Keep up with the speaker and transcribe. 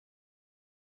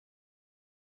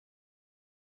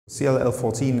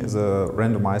CLL14 is a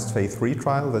randomized phase 3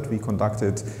 trial that we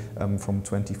conducted from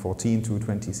 2014 to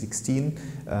 2016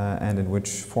 and in which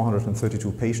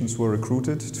 432 patients were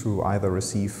recruited to either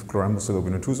receive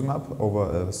chlorambucil-obinutuzumab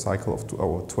over a cycle of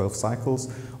 12 cycles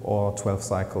or 12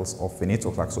 cycles of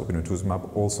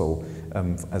venetoclax-obinutuzumab also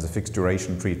as a fixed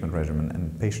duration treatment regimen.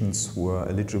 And patients were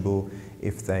eligible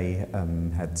if they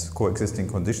had coexisting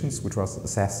conditions, which was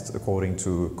assessed according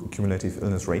to cumulative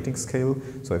illness rating scale.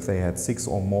 So if they had 6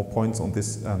 or more points on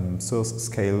this CIRS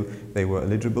scale, they were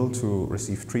eligible to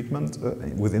receive treatment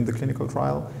within the clinical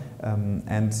trial,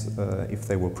 and if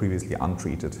they were previously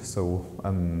untreated. So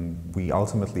we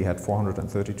ultimately had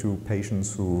 432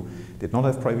 patients who did not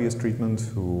have previous treatment,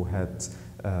 who had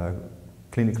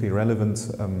clinically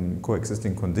relevant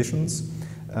coexisting conditions.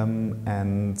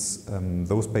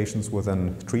 Those patients were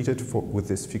then treated with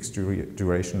this fixed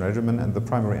duration regimen, and the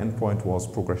primary endpoint was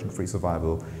progression-free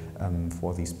survival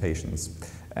for these patients.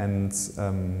 And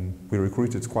we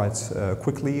recruited quite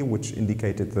quickly, which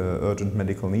indicated the urgent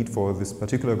medical need for this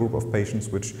particular group of patients,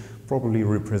 which probably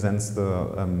represents the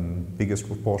biggest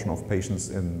proportion of patients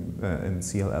in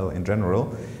CLL in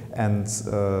general. And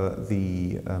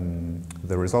the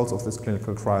results of this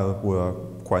clinical trial were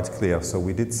quite clear. So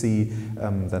we did see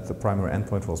that the primary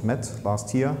endpoint was met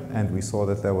last year, and we saw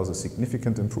that there was a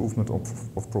significant improvement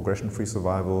of progression-free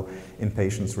survival in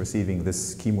patients receiving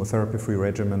this chemotherapy-free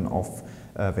regimen of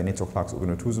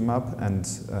venetoclax-obinutuzumab, and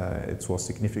it was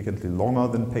significantly longer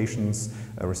than patients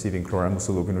receiving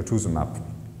chlorambucil-obinutuzumab.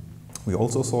 We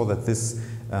also saw that this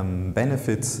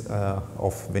benefit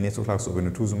of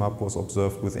venetoclax-obinutuzumab was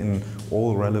observed within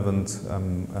all relevant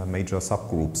major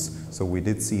subgroups. So we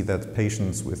did see that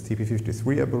patients with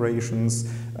Tp53 aberrations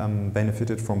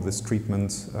benefited from this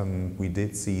treatment. We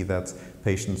did see that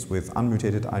patients with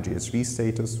unmutated IGHV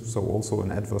status, so also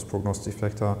an adverse prognostic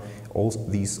factor,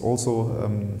 these also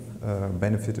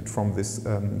benefited from this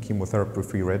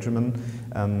chemotherapy-free regimen.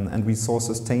 And we saw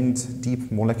sustained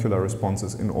deep molecular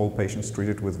responses in all patients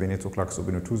treated with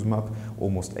venetoclax-obinutuzumab.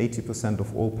 Almost 80%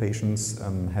 of all patients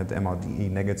had MRD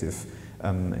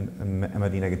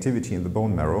negativity in the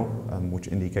bone marrow, which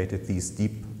indicated these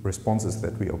deep responses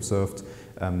that we observed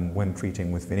when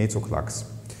treating with venetoclax.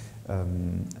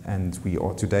 And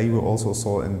today we also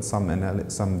saw in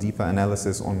some deeper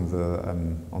analysis on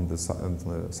the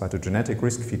cytogenetic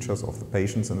risk features of the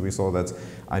patients, and we saw that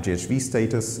IGHV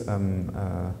status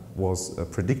was a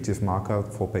predictive marker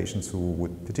for patients who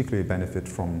would particularly benefit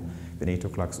from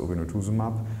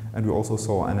venetoclax-obinutuzumab. And we also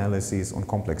saw analyses on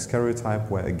complex karyotype,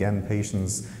 where again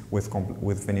patients with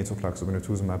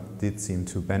venetoclax-obinutuzumab did seem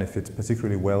to benefit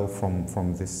particularly well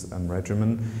from this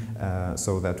regimen,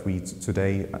 so that we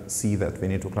today see that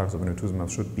venetoclax-obinutuzumab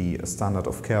should be a standard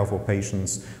of care for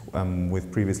patients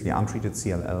with previously untreated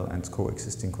CLL and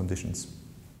coexisting conditions.